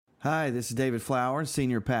Hi, this is David Flowers,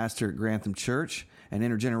 Senior Pastor at Grantham Church, an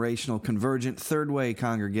intergenerational convergent third way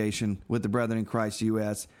congregation with the Brethren in Christ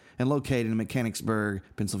U.S. and located in Mechanicsburg,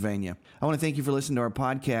 Pennsylvania. I want to thank you for listening to our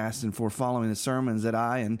podcast and for following the sermons that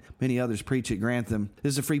I and many others preach at Grantham.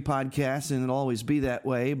 This is a free podcast, and it'll always be that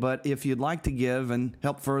way, but if you'd like to give and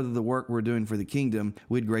help further the work we're doing for the kingdom,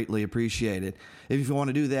 we'd greatly appreciate it. If you want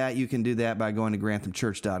to do that, you can do that by going to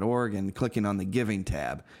granthamchurch.org and clicking on the Giving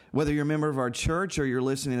tab. Whether you're a member of our church or you're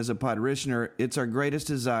listening as a parishioner, it's our greatest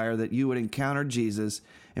desire that you would encounter Jesus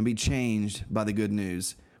and be changed by the good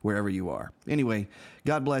news wherever you are. Anyway,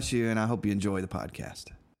 God bless you, and I hope you enjoy the podcast.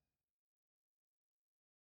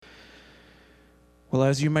 Well,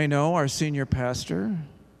 as you may know, our senior pastor,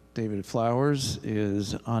 David Flowers,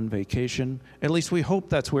 is on vacation. At least we hope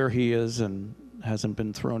that's where he is and hasn't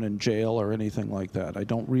been thrown in jail or anything like that. I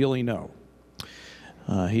don't really know.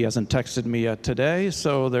 He hasn't texted me yet today,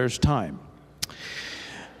 so there's time.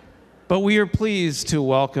 But we are pleased to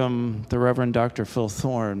welcome the Reverend Dr. Phil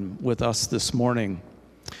Thorne with us this morning.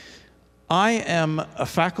 I am a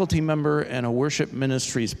faculty member and a worship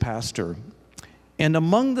ministries pastor, and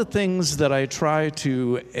among the things that I try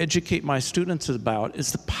to educate my students about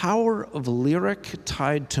is the power of lyric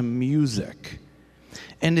tied to music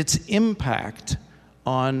and its impact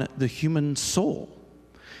on the human soul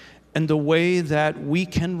and the way that we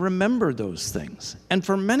can remember those things. And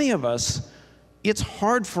for many of us, it's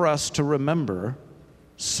hard for us to remember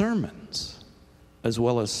sermons as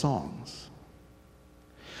well as songs.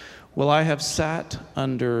 Well, I have sat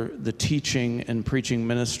under the teaching and preaching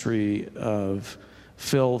ministry of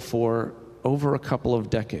Phil for over a couple of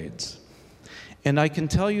decades. And I can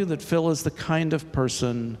tell you that Phil is the kind of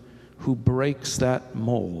person who breaks that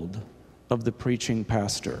mold of the preaching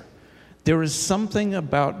pastor. There is something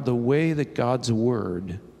about the way that God's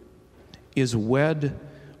word is wed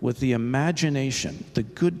with the imagination, the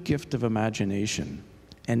good gift of imagination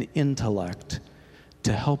and intellect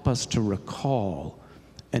to help us to recall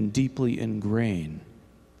and deeply ingrain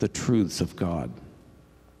the truths of God.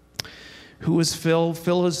 Who is Phil?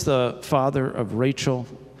 Phil is the father of Rachel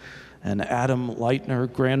and Adam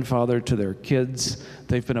Leitner, grandfather to their kids.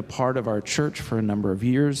 They've been a part of our church for a number of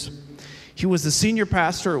years. He was the senior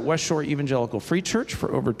pastor at West Shore Evangelical Free Church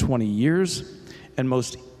for over 20 years, and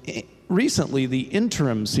most recently, the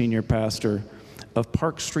interim senior pastor of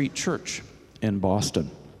Park Street Church in Boston.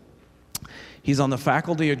 He's on the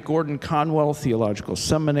faculty at Gordon Conwell Theological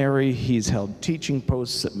Seminary. He's held teaching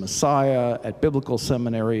posts at Messiah, at Biblical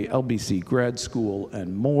Seminary, LBC Grad School,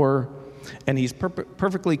 and more. And he's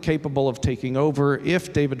perfectly capable of taking over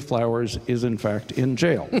if David Flowers is, in fact, in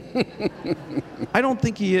jail. I don't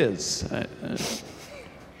think he is.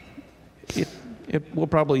 It will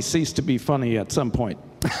probably cease to be funny at some point.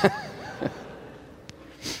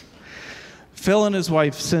 Phil and his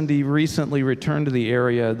wife, Cindy, recently returned to the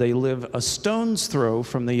area. They live a stone's throw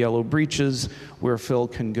from the Yellow Breeches, where Phil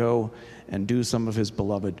can go and do some of his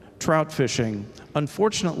beloved trout fishing.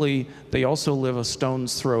 Unfortunately, they also live a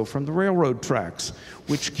stone's throw from the railroad tracks,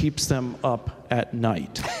 which keeps them up at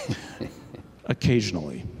night,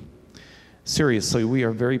 occasionally. Seriously, we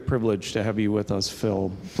are very privileged to have you with us,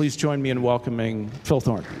 Phil. Please join me in welcoming Phil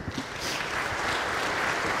Thorne.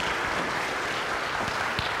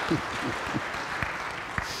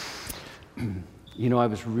 You know, I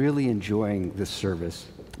was really enjoying this service,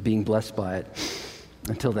 being blessed by it,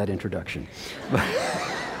 until that introduction.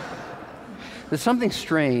 There's something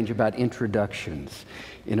strange about introductions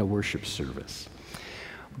in a worship service.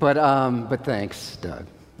 But thanks, Doug.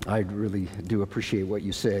 I really do appreciate what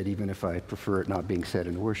you said, even if I prefer it not being said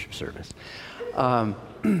in a worship service. Why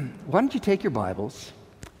don't you take your Bibles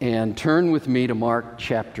and turn with me to Mark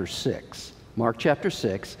chapter 6. Mark chapter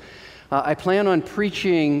 6. I plan on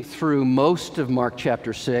preaching through most of Mark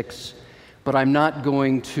chapter 6, but I'm not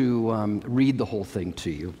going to read the whole thing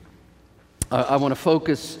to you. I want to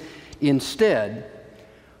focus instead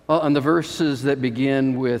on the verses that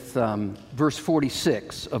begin with verse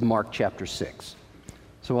 46 of Mark chapter 6.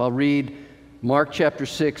 So I'll read Mark chapter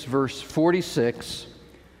 6, verse 46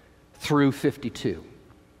 through 52.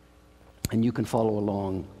 And you can follow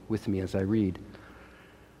along with me as I read.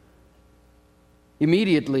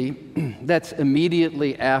 Immediately, that's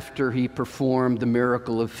immediately after he performed the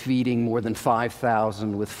miracle of feeding more than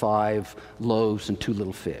 5,000 with 5 loaves and 2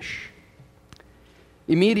 little fish.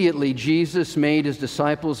 Immediately, Jesus made his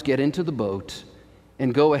disciples get into the boat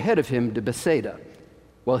and go ahead of him to Bethsaida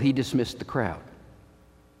while he dismissed the crowd.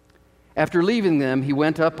 After leaving them, he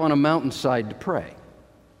went up on a mountainside to pray.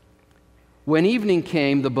 When evening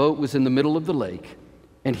came, the boat was in the middle of the lake,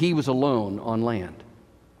 and he was alone on land.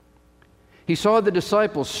 He saw the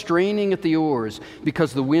disciples straining at the oars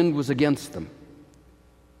because the wind was against them.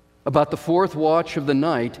 About the fourth watch of the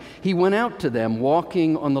night, he went out to them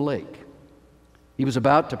walking on the lake. He was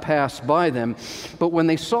about to pass by them, but when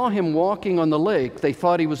they saw him walking on the lake, they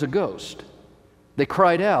thought he was a ghost. They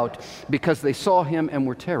cried out because they saw him and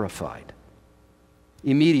were terrified.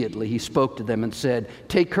 Immediately he spoke to them and said,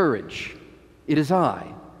 "Take courage, it is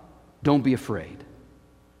I, don't be afraid."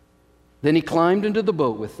 Then he climbed into the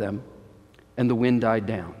boat with them, and the wind died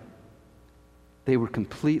down. They were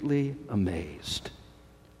completely amazed,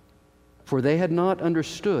 for they had not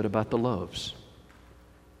understood about the loaves.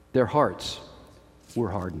 Their hearts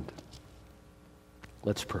were hardened.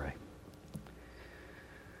 Let's pray.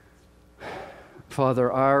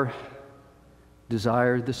 Father, our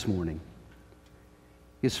desire this morning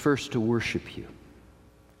is first to worship you,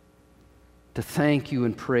 to thank you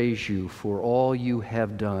and praise you for all you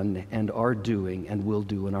have done and are doing and will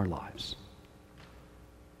do in our lives.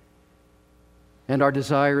 And our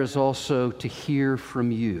desire is also to hear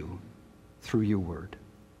from you through your word.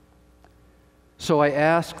 So I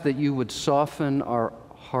ask that you would soften our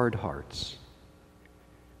hard hearts,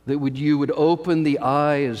 that you would open the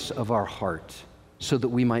eyes of our heart so that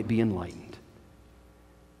we might be enlightened,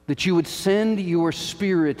 that you would send your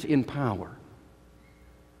Spirit in power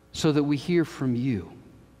so that we hear from you,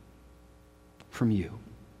 from you.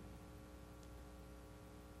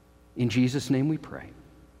 In Jesus' name we pray.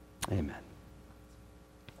 Amen.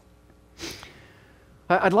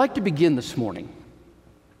 I'd like to begin this morning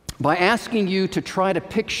by asking you to try to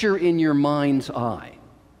picture in your mind's eye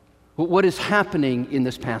what is happening in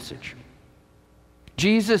this passage.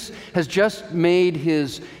 Jesus has just made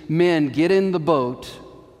his men get in the boat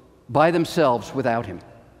by themselves without him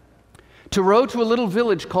to row to a little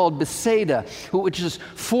village called Bethsaida, which is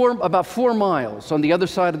about 4 miles on the other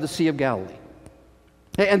side of the Sea of Galilee.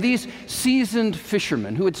 And these seasoned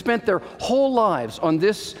fishermen who had spent their whole lives on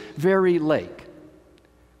this very lake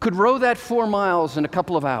could row that 4 miles in a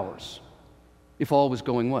couple of hours if all was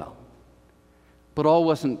going well. But all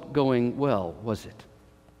wasn't going well, was it?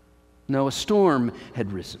 No, a storm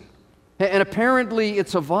had risen. And apparently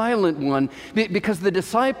it's a violent one because the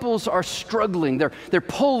disciples are struggling. They're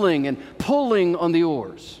pulling and pulling on the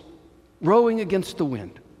oars, rowing against the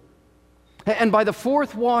wind. And by the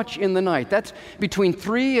fourth watch in the night, that's between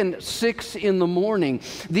 3 and 6 in the morning,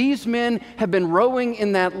 these men have been rowing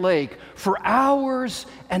in that lake for hours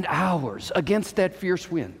and hours against that fierce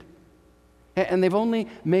wind. And they've only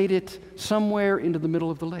made it somewhere into the middle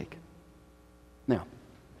of the lake. Now,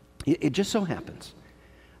 it just so happens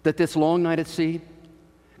that this long night at sea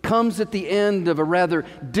comes at the end of a rather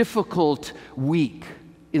difficult week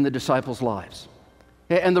in the disciples' lives.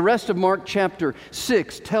 And the rest of Mark chapter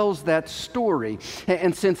 6 tells that story.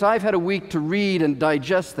 And since I've had a week to read and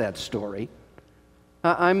digest that story,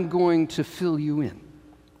 I'm going to fill you in.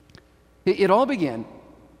 It all began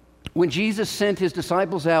when Jesus sent his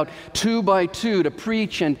disciples out 2 by 2 to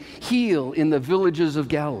preach and heal in the villages of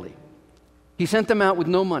Galilee. He sent them out with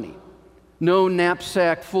no money, no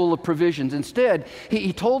knapsack full of provisions. Instead,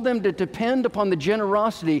 he told them to depend upon the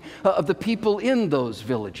generosity of the people in those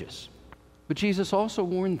villages. But Jesus also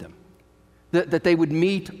warned them that they would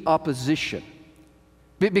meet opposition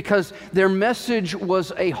because their message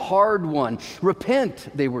was a hard one. Repent,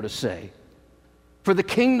 they were to say, for the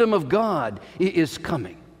kingdom of God is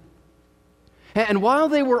coming. And while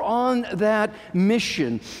they were on that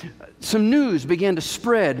mission, some news began to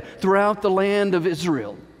spread throughout the land of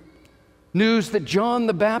Israel. News that John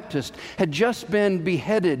the Baptist had just been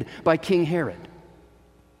beheaded by King Herod.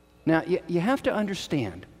 Now, you have to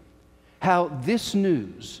understand how this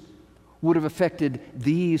news would have affected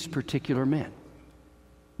these particular men.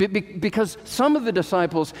 Because some of the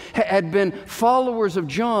disciples had been followers of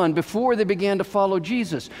John before they began to follow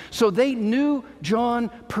Jesus. So they knew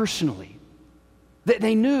John personally.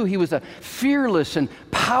 They knew he was a fearless and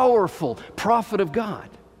powerful prophet of God.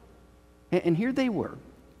 And here they were,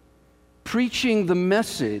 preaching the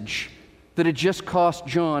message that had just cost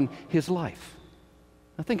John his life.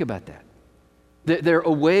 Now think about that. They're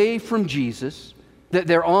away from Jesus.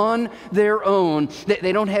 They're on their own.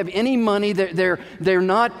 They don't have any money. They're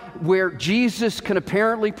not where Jesus can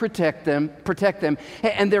apparently protect them.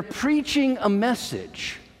 And they're preaching a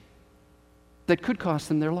message that could cost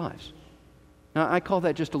them their lives. Now, I call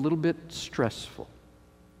that just a little bit stressful.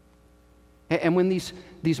 And when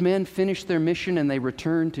these men finish their mission and they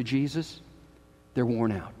return to Jesus, they're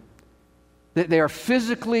worn out. They are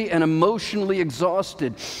physically and emotionally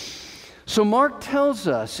exhausted. So Mark tells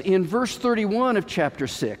us in verse 31 of chapter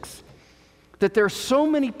 6 that there are so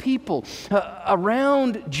many people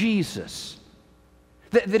around Jesus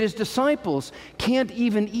that his disciples can't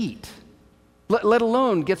even eat, let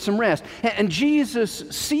alone get some rest. And Jesus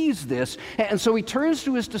sees this, and so he turns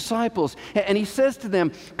to his disciples and he says to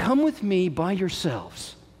them, "Come with me by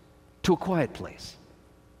yourselves to a quiet place.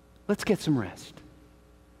 Let's get some rest."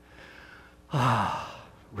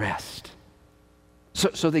 Rest.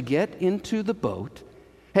 So they get into the boat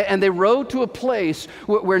and they row to a place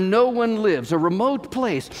where no one lives, a remote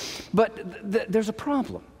place. But there's a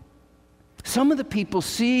problem. Some of the people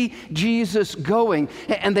see Jesus going,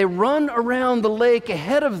 and they run around the lake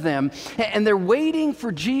ahead of them, and they're waiting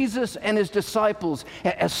for Jesus and his disciples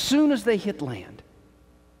as soon as they hit land.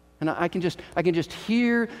 And I can just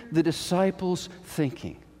hear the disciples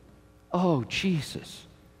thinking, "Oh, Jesus,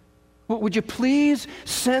 would you please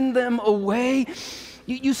send them away?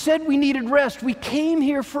 You said we needed rest. We came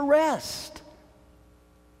here for rest."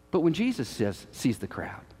 But when Jesus sees the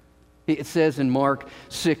crowd, it says in Mark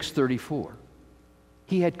 6:34,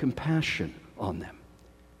 he had compassion on them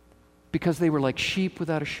because they were like sheep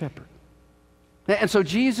without a shepherd. And so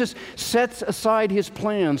Jesus sets aside his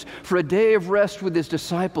plans for a day of rest with his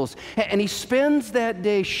disciples, and he spends that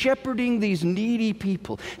day shepherding these needy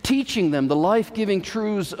people, teaching them the life-giving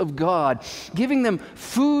truths of God, giving them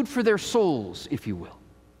food for their souls, if you will.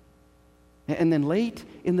 And then late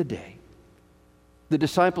in the day, the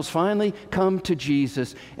disciples finally come to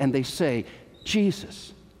Jesus and they say,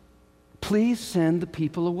 "Jesus, please send the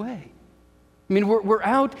people away. I mean, we're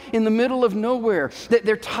out in the middle of nowhere.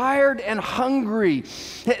 They're tired and hungry,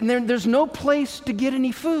 and there's no place to get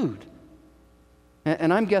any food."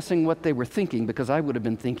 And I'm guessing what they were thinking, because I would have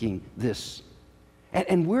been thinking this.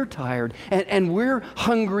 And we're tired, and we're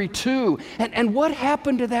hungry too. And what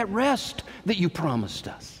happened to that rest that you promised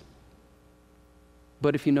us?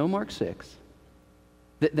 But if you know Mark 6,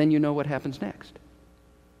 then you know what happens next.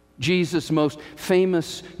 Jesus' most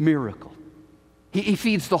famous miracle. He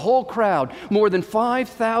feeds the whole crowd, more than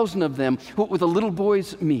 5,000 of them, with a little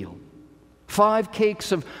boy's meal. 5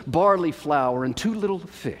 cakes of barley flour and 2 little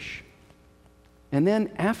fish. And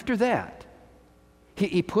then after that,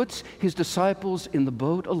 he puts his disciples in the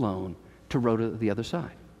boat alone to row to the other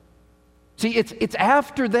side. See, it's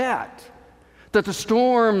after that the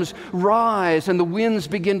storms rise and the winds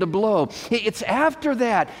begin to blow. It's after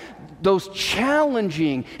that, those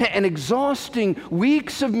challenging and exhausting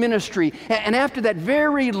weeks of ministry, and after that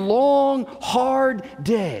very long, hard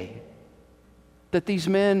day, that these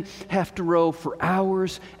men have to row for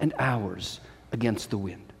hours and hours against the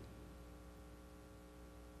wind.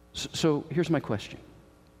 So here's my question.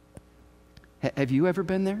 Have you ever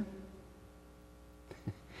been there?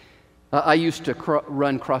 I used to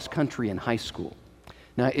run cross country in high school.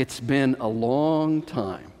 Now, it's been a long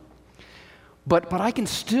time. But I can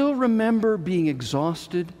still remember being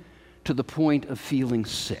exhausted to the point of feeling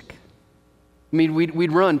sick. I mean,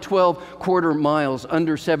 we'd run 12 quarter miles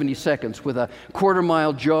under 70 seconds with a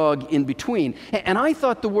quarter-mile jog in between. And I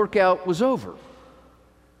thought the workout was over.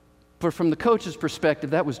 But from the coach's perspective,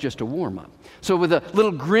 that was just a warm-up. So with a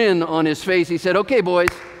little grin on his face, he said, "Okay, boys,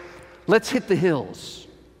 let's hit the hills."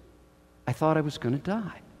 I thought I was going to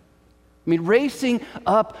die. I mean, racing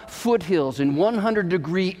up foothills in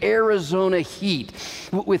 100-degree Arizona heat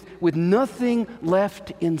with nothing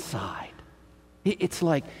left inside. It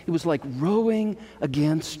was like rowing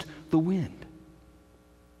against the wind.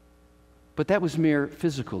 But that was mere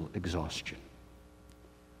physical exhaustion.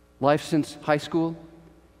 Life since high school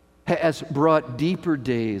has brought deeper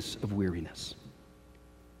days of weariness.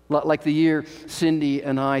 Like the year Cindy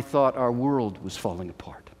and I thought our world was falling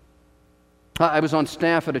apart. I was on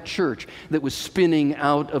staff at a church that was spinning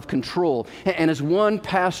out of control. And as one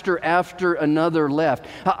pastor after another left,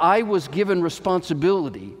 I was given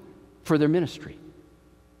responsibility for their ministry.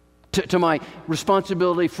 To my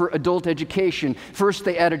responsibility for adult education, first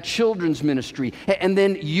they added children's ministry, and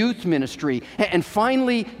then youth ministry, and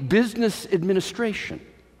finally business administration.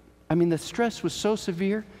 I mean, the stress was so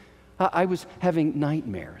severe, I was having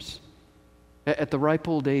nightmares at the ripe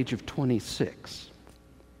old age of 26.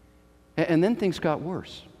 And then things got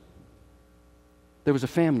worse. There was a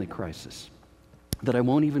family crisis that I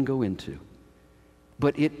won't even go into,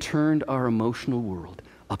 but it turned our emotional world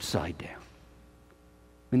upside down.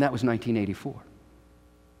 I mean, that was 1984.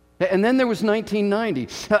 And then there was 1990.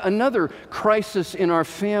 Another crisis in our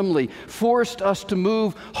family forced us to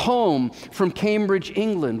move home from Cambridge,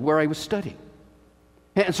 England, where I was studying.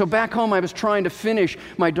 And so back home, I was trying to finish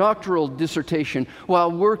my doctoral dissertation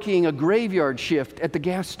while working a graveyard shift at the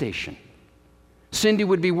gas station. Cindy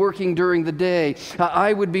would be working during the day.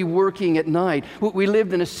 I would be working at night. We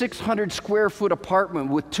lived in a 600-square-foot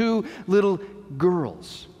apartment with 2 little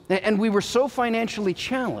girls. And we were so financially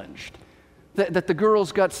challenged that the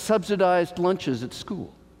girls got subsidized lunches at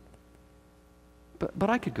school. But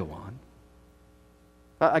I could go on.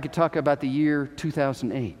 I could talk about the year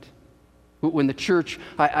 2008, when the church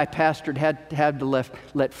I pastored had to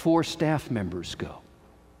let 4 staff members go.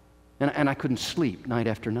 And I couldn't sleep night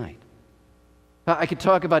after night. I could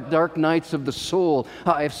talk about dark nights of the soul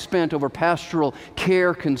I have spent over pastoral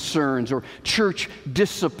care concerns or church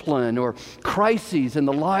discipline or crises in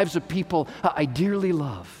the lives of people I dearly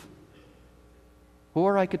love.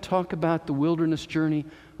 Or I could talk about the wilderness journey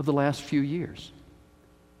of the last few years.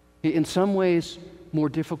 In some ways, more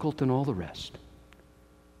difficult than all the rest.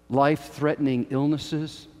 Life-threatening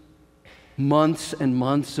illnesses, months and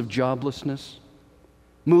months of joblessness,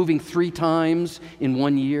 moving 3 times in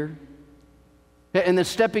 1 year, and then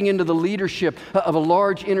stepping into the leadership of a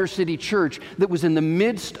large inner-city church that was in the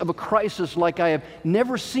midst of a crisis like I have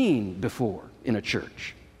never seen before in a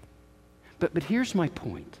church. But here's my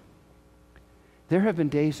point. There have been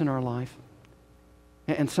days in our life,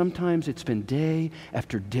 and sometimes it's been day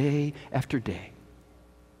after day after day,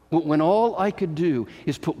 when all I could do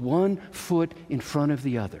is put one foot in front of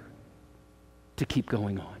the other to keep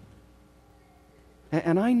going on.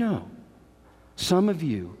 And I know some of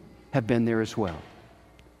you have been there as well.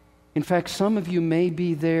 In fact, some of you may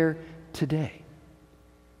be there today.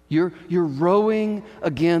 You're rowing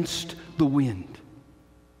against the wind.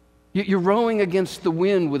 You're rowing against the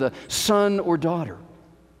wind with a son or daughter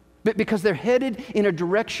because they're headed in a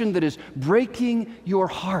direction that is breaking your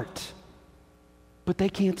heart, but they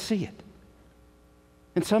can't see it.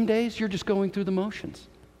 And some days you're just going through the motions.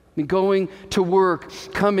 Going to work,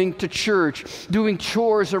 coming to church, doing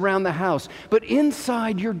chores around the house, but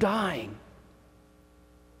inside you're dying.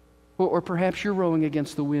 Or perhaps you're rowing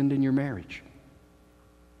against the wind in your marriage.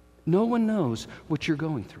 No one knows what you're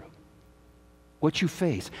going through, what you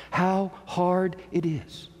face, how hard it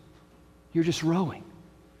is. You're just rowing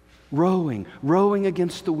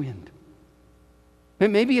against the wind.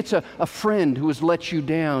 And maybe it's a friend who has let you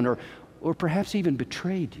down or perhaps even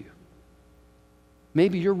betrayed you.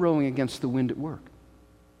 Maybe you're rowing against the wind at work.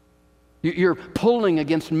 You're pulling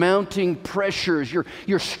against mounting pressures.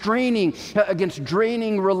 You're straining against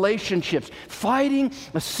draining relationships, fighting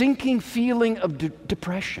a sinking feeling of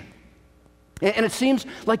depression. And it seems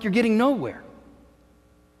like you're getting nowhere.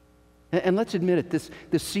 And let's admit it,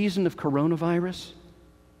 this season of coronavirus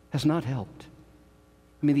has not helped.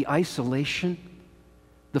 I mean, the isolation,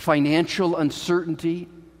 the financial uncertainty,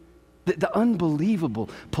 the unbelievable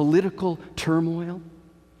political turmoil,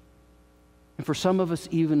 and for some of us,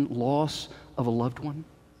 even loss of a loved one.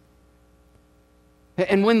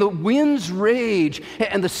 And when the winds rage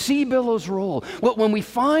and the sea billows roll, when we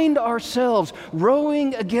find ourselves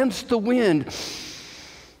rowing against the wind,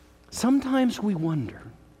 sometimes we wonder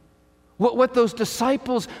what those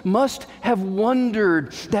disciples must have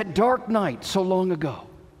wondered that dark night so long ago.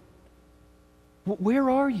 Where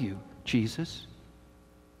are you, Jesus?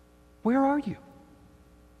 Where are you?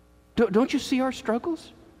 Don't you see our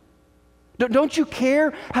struggles? Don't you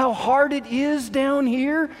care how hard it is down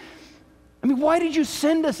here? I mean, why did you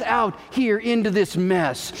send us out here into this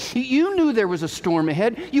mess? You knew there was a storm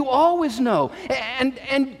ahead. You always know.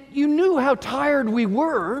 And you knew how tired we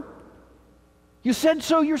were. You said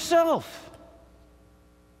so yourself.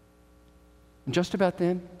 And just about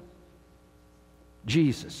then,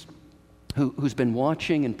 Jesus, who's been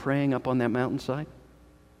watching and praying up on that mountainside,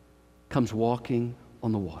 comes walking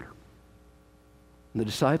on the water. And the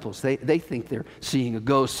disciples, they think they're seeing a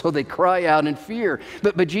ghost, so they cry out in fear.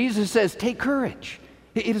 But Jesus says, take courage.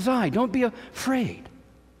 It is I. Don't be afraid.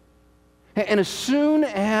 And as soon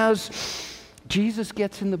as Jesus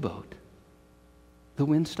gets in the boat, the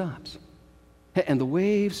wind stops. And the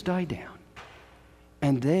waves die down.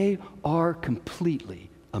 And they are completely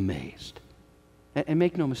amazed. And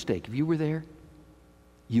make no mistake, if you were there,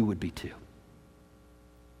 you would be too.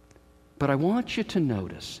 But I want you to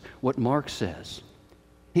notice what Mark says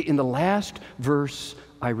in the last verse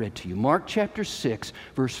I read to you. Mark chapter 6,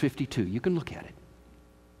 verse 52. You can look at it.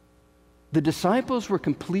 The disciples were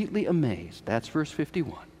completely amazed. That's verse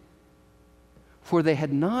 51. For they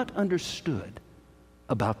had not understood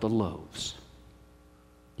about the loaves.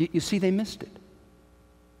 You see, they missed it.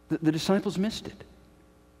 The disciples missed it.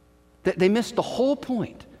 They missed the whole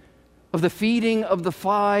point of the feeding of the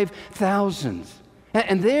 5,000.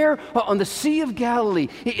 And there on the Sea of Galilee,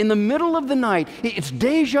 in the middle of the night, it's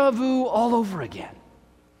deja vu all over again.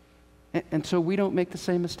 And so we don't make the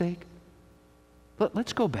same mistake.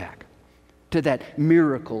 Let's go back to that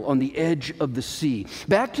miracle on the edge of the sea.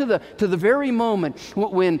 Back to the very moment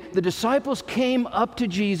when the disciples came up to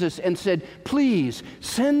Jesus and said, please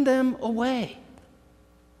send them away.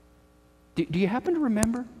 Do you happen to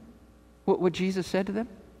remember what Jesus said to them?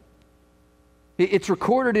 It's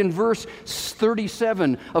recorded in verse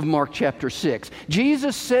 37 of Mark chapter 6.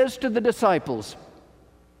 Jesus says to the disciples,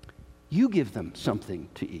 "You give them something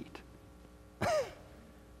to eat."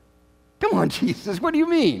 Come on, Jesus, what do you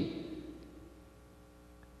mean?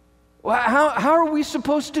 Well, how are we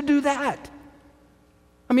supposed to do that?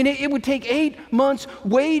 I mean, it would take 8 months'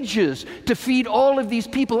 wages to feed all of these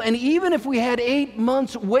people. And even if we had 8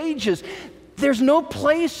 months' wages, there's no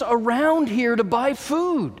place around here to buy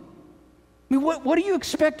food. I mean, what do you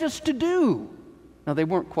expect us to do? Now, they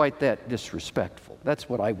weren't quite that disrespectful. That's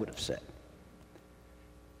what I would have said.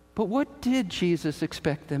 But what did Jesus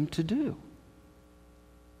expect them to do?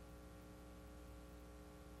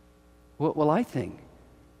 Well, I think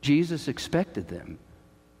Jesus expected them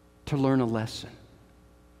to learn a lesson.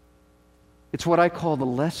 It's what I call the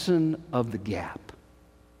lesson of the gap.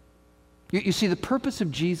 You see, the purpose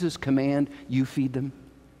of Jesus' command, "You feed them,"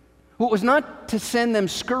 well, it was not to send them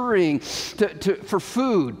scurrying for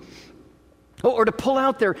food or to pull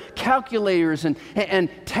out their calculators and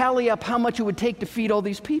tally up how much it would take to feed all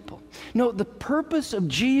these people. No, the purpose of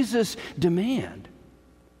Jesus' demand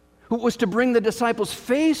was to bring the disciples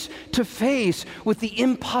face to face with the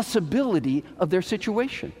impossibility of their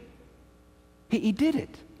situation. He did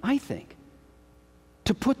it, I think,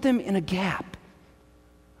 to put them in a gap,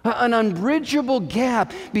 an unbridgeable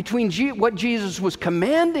gap between what Jesus was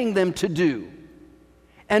commanding them to do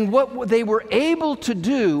and what they were able to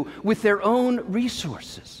do with their own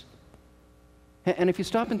resources. And if you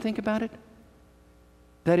stop and think about it,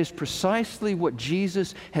 that is precisely what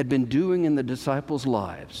Jesus had been doing in the disciples'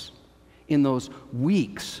 lives in those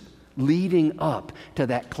weeks leading up to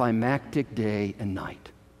that climactic day and night.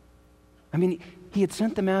 I mean, he had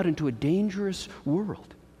sent them out into a dangerous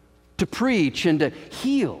world to preach and to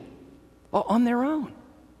heal on their own.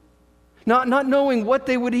 Not knowing what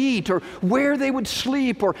they would eat or where they would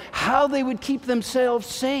sleep or how they would keep themselves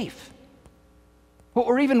safe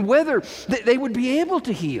or even whether they would be able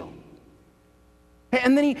to heal.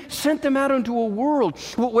 And then he sent them out into a world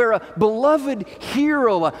where a beloved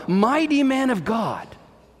hero, a mighty man of God,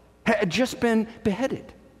 had just been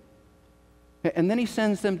beheaded. And then he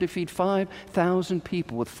sends them to feed 5,000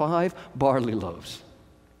 people with 5 barley loaves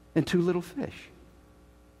and 2 little fish.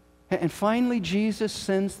 And finally, Jesus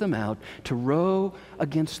sends them out to row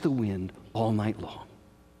against the wind all night long.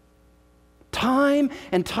 Time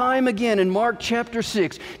and time again in Mark chapter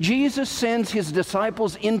 6, Jesus sends his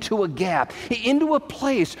disciples into a gap, into a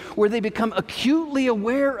place where they become acutely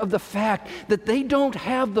aware of the fact that they don't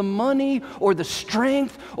have the money or the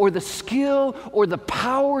strength or the skill or the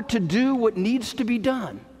power to do what needs to be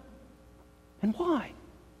done. And why?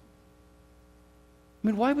 I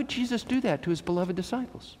mean, why would Jesus do that to his beloved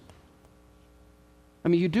disciples? I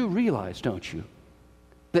mean, you do realize, don't you,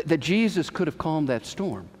 that Jesus could have calmed that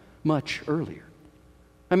storm much earlier.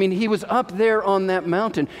 I mean, he was up there on that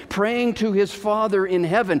mountain praying to his Father in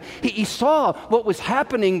heaven. He saw what was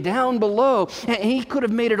happening down below, and he could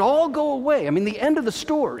have made it all go away. I mean, the end of the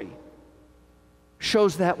story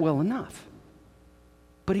shows that well enough.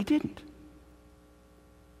 But he didn't.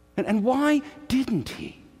 And why didn't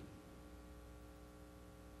he?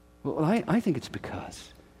 Well, I think it's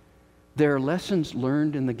because there are lessons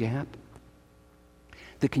learned in the gap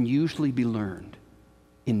that can usually be learned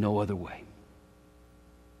in no other way.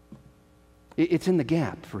 It's in the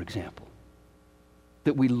gap, for example,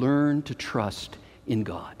 that we learn to trust in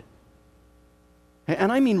God.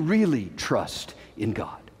 And I mean really trust in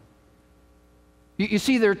God. You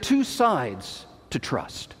see, there are 2 sides to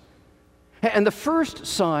trust. And the first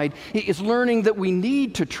side is learning that we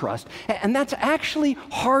need to trust. And that's actually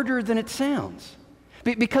harder than it sounds.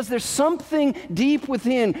 Because there's something deep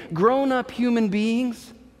within grown-up human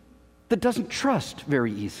beings that doesn't trust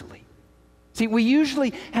very easily. See, we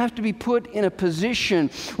usually have to be put in a position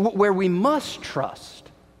where we must trust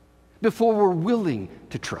before we're willing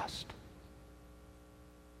to trust.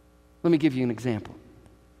 Let me give you an example.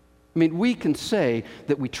 I mean, we can say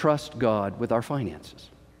that we trust God with our finances.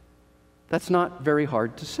 That's not very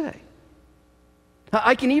hard to say.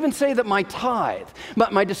 I can even say that my tithe,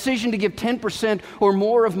 my decision to give 10% or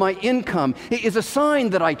more of my income, is a sign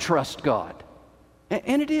that I trust God.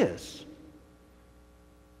 And it is.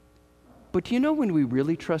 But do you know when we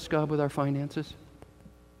really trust God with our finances?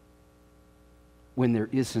 When there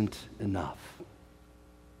isn't enough.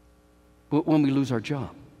 When we lose our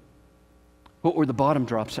job. Or the bottom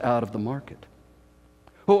drops out of the market.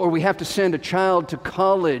 or we have to send a child to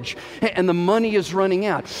college and the money is running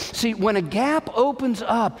out. See, when a gap opens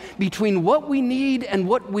up between what we need and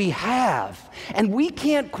what we have, and we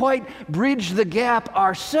can't quite bridge the gap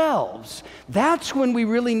ourselves, that's when we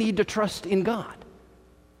really need to trust in God.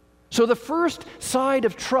 So the first side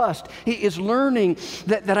of trust is learning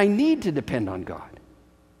that I need to depend on God.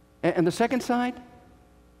 And the second side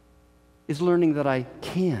is learning that I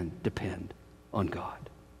can depend on God.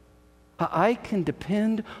 I can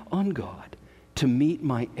depend on God to meet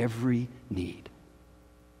my every need.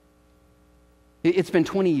 It's been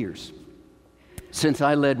 20 years since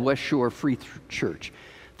I led West Shore Free Church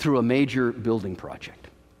through a major building project.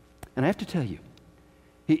 And I have to tell you,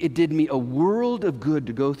 it did me a world of good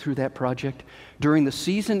to go through that project during the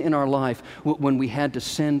season in our life when we had to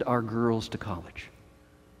send our girls to college.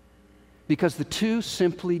 Because the two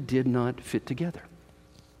simply did not fit together.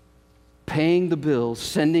 Paying the bills,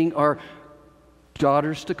 sending our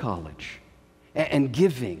daughters to college, and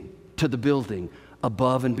giving to the building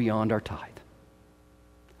above and beyond our tithe.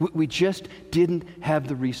 We just didn't have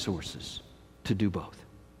the resources to do both.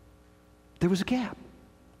 There was a gap.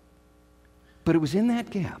 But it was in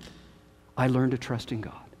that gap I learned to trust in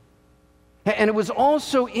God. And it was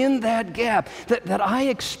also in that gap that I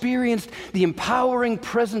experienced the empowering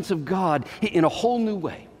presence of God in a whole new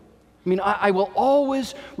way. I mean, I will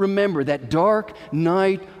always remember that dark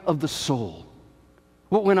night of the soul,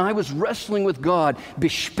 when I was wrestling with God,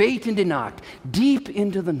 bespät in die Nacht, deep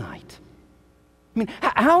into the night. I mean,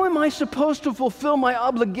 how am I supposed to fulfill my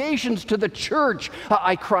obligations to the church?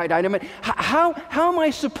 I cried out. I mean, how am I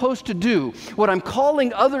supposed to do what I'm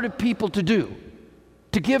calling other people to do?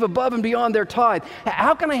 To give above and beyond their tithe?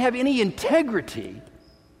 How can I have any integrity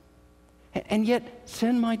and yet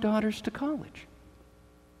send my daughters to college?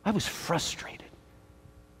 I was frustrated.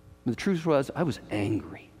 The truth was, I was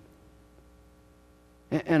angry.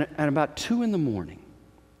 And about 2 a.m,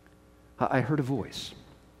 I heard a voice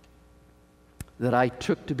that I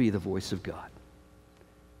took to be the voice of God.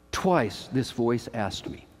 Twice this voice asked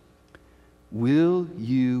me, "Will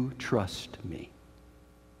you trust me?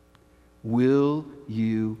 Will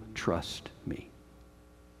you trust me?"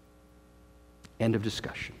 End of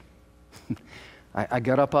discussion. I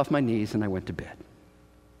got up off my knees and I went to bed.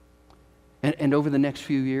 And over the next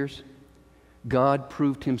few years, God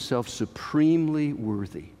proved himself supremely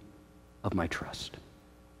worthy of my trust.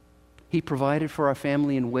 He provided for our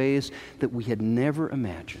family in ways that we had never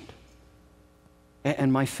imagined.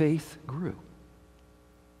 And my faith grew.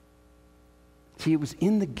 See, it was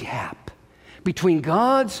in the gap between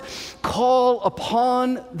God's call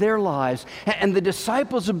upon their lives and the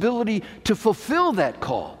disciples' ability to fulfill that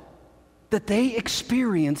call that they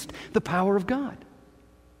experienced the power of God.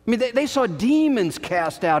 I mean, they saw demons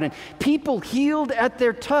cast out and people healed at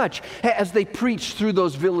their touch as they preached through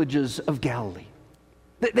those villages of Galilee.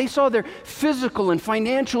 They saw their physical and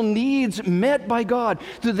financial needs met by God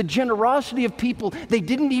through the generosity of people they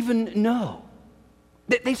didn't even know.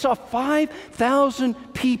 They saw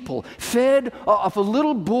 5,000 people fed off a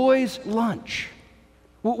little boy's lunch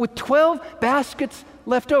with 12 baskets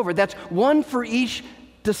left over. That's one for each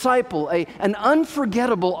disciple, an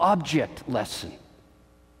unforgettable object lesson.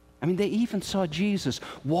 I mean, they even saw Jesus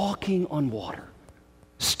walking on water,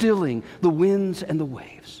 stilling the winds and the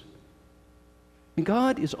waves. And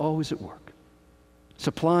God is always at work,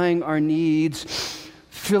 supplying our needs,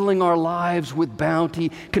 filling our lives with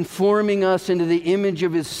bounty, conforming us into the image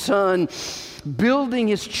of His Son, building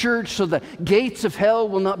His church so the gates of hell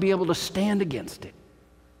will not be able to stand against it.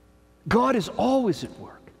 God is always at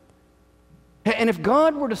work. And if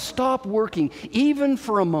God were to stop working even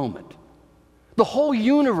for a moment, the whole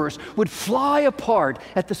universe would fly apart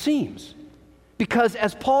at the seams. Because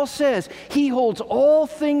as Paul says, He holds all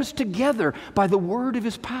things together by the word of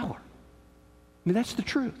His power. I mean, that's the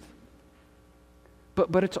truth.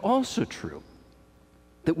 But it's also true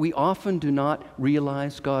that we often do not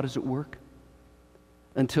realize God is at work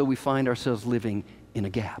until we find ourselves living in a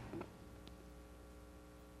gap.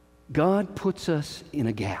 God puts us in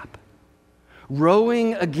a gap,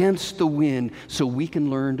 rowing against the wind so we can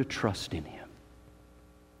learn to trust in Him.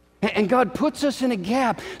 And God puts us in a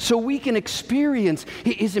gap so we can experience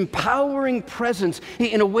His empowering presence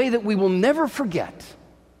in a way that we will never forget.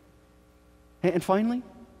 And finally,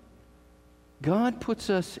 God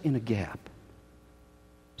puts us in a gap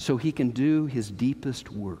so He can do His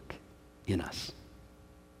deepest work in us.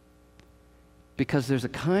 Because there's a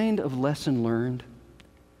kind of lesson learned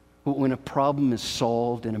when a problem is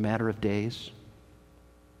solved in a matter of days,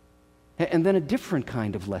 and then a different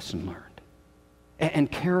kind of lesson learned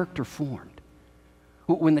and character formed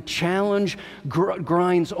when the challenge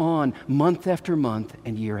grinds on month after month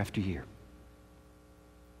and year after year.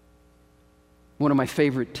 One of my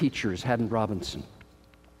favorite teachers, Haddon Robinson,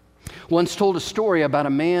 once told a story about a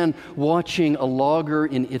man watching a logger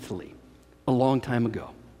in Italy a long time ago,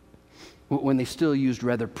 when they still used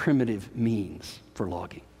rather primitive means for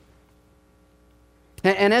logging.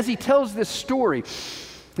 And as he tells this story,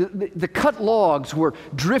 the cut logs were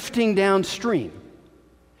drifting downstream.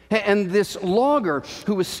 And this logger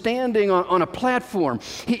who was standing on a platform,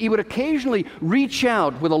 he would occasionally reach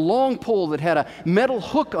out with a long pole that had a metal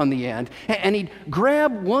hook on the end, and he'd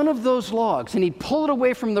grab one of those logs and he'd pull it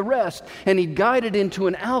away from the rest, and he'd guide it into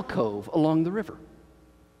an alcove along the river.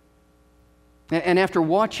 And after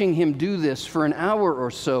watching him do this for an hour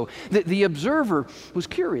or so, the observer was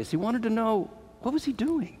curious. He wanted to know, what was he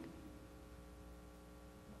doing?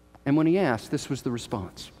 And when he asked, this was the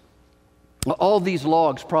response. All these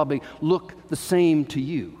logs probably look the same to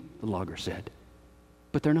you, the logger said,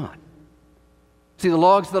 but they're not. See, the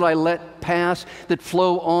logs that I let pass that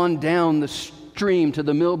flow on down the stream to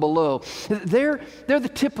the mill below, they're the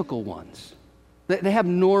typical ones. They have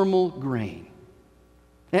normal grain.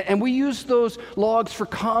 And we use those logs for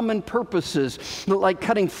common purposes, like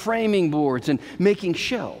cutting framing boards and making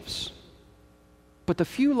shelves. But the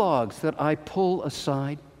few logs that I pull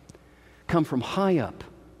aside come from high up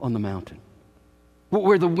on the mountain,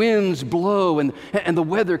 where the winds blow and the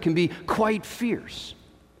weather can be quite fierce.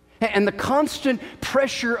 And the constant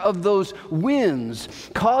pressure of those winds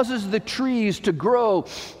causes the trees to grow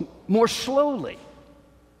more slowly.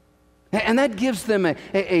 And that gives them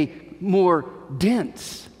a more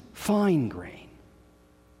dense, fine grain.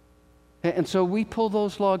 And so we pull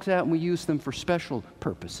those logs out and we use them for special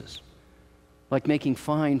purposes, like making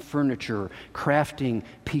fine furniture or crafting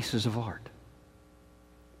pieces of art.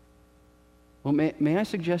 Well, may I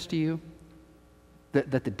suggest to you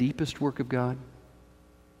that the deepest work of God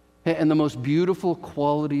and the most beautiful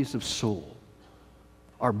qualities of soul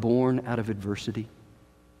are born out of adversity?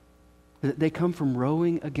 That they come from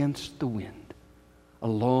rowing against the wind a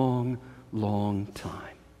long, long time.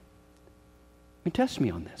 I mean, test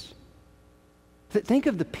me on this. Think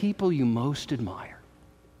of the people you most admire,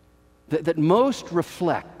 that most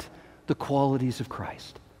reflect the qualities of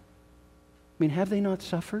Christ. I mean, have they not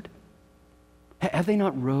suffered? Have they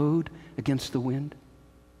not rowed against the wind?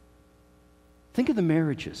 Think of the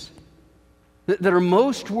marriages that are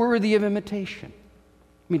most worthy of imitation.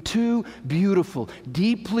 I mean, two beautiful,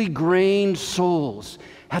 deeply grained souls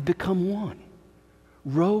have become one,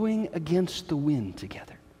 rowing against the wind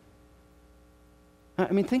together.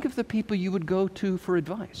 I mean, think of the people you would go to for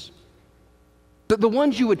advice, the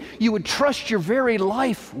ones you would trust your very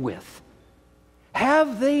life with.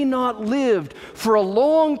 Have they not lived for a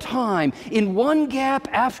long time in one gap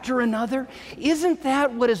after another? Isn't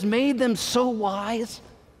that what has made them so wise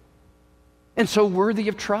and so worthy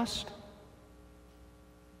of trust?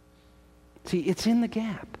 See, it's in the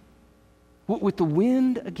gap, with the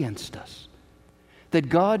wind against us, that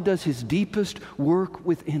God does His deepest work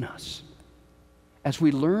within us as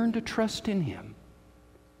we learn to trust in Him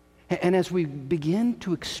and as we begin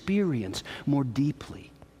to experience more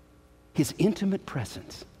deeply His intimate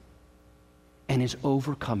presence and His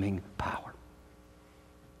overcoming power.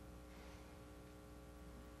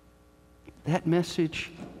 That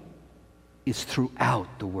message is throughout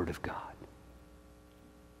the Word of God.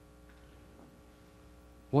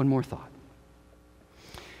 One more thought.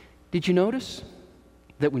 Did you notice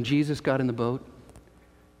that when Jesus got in the boat,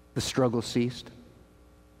 the struggle ceased?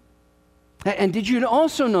 And did you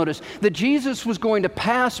also notice that Jesus was going to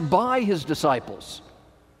pass by His disciples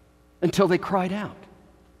until they cried out?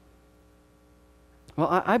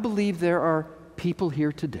 Well, I believe there are people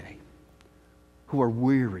here today who are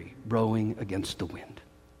weary rowing against the wind,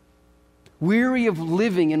 weary of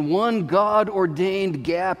living in one God-ordained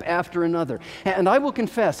gap after another. And I will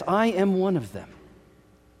confess, I am one of them.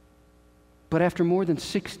 But after more than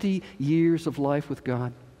 60 years of life with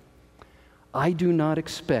God, I do not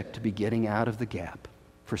expect to be getting out of the gap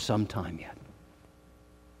for some time yet.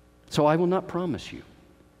 So I will not promise you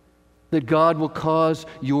that God will cause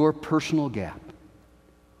your personal gap,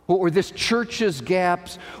 or this church's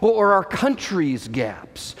gaps, or our country's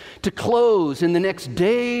gaps to close in the next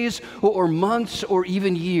days, or months, or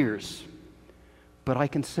even years. But I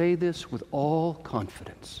can say this with all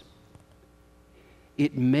confidence.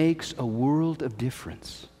 It makes a world of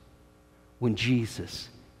difference when Jesus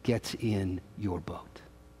gets in your boat.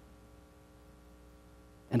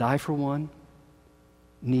 And I, for one,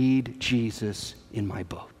 need Jesus in my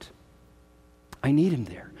boat. I need Him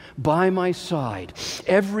there, by my side,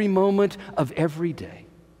 every moment of every day.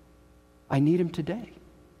 I need Him today.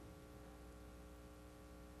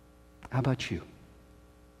 How about you?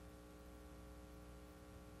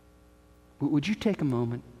 Would you take a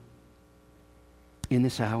moment in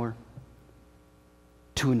this hour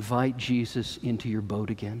to invite Jesus into your boat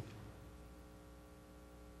again?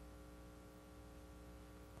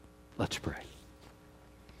 Let's pray.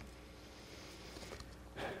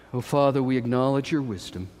 Oh, Father, we acknowledge your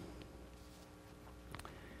wisdom,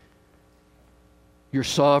 your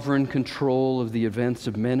sovereign control of the events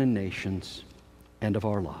of men and nations and of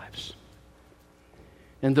our lives.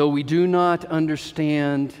 And though we do not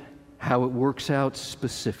understand how it works out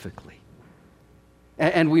specifically,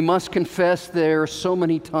 and we must confess there are so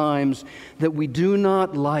many times that we do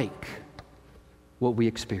not like what we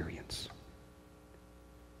experience,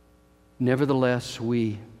 nevertheless,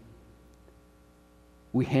 we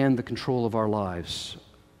hand the control of our lives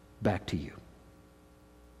back to you.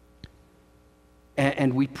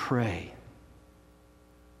 And we pray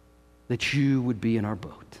that you would be in our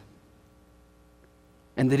boat.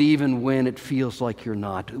 And that even when it feels like you're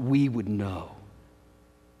not, we would know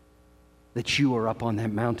that you are up on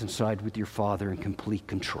that mountainside with your Father in complete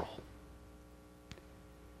control.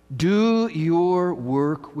 Do your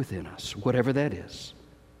work within us, whatever that is,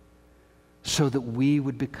 so that we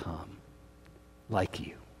would become like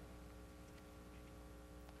you.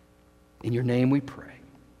 In your name we pray.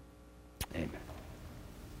 Amen.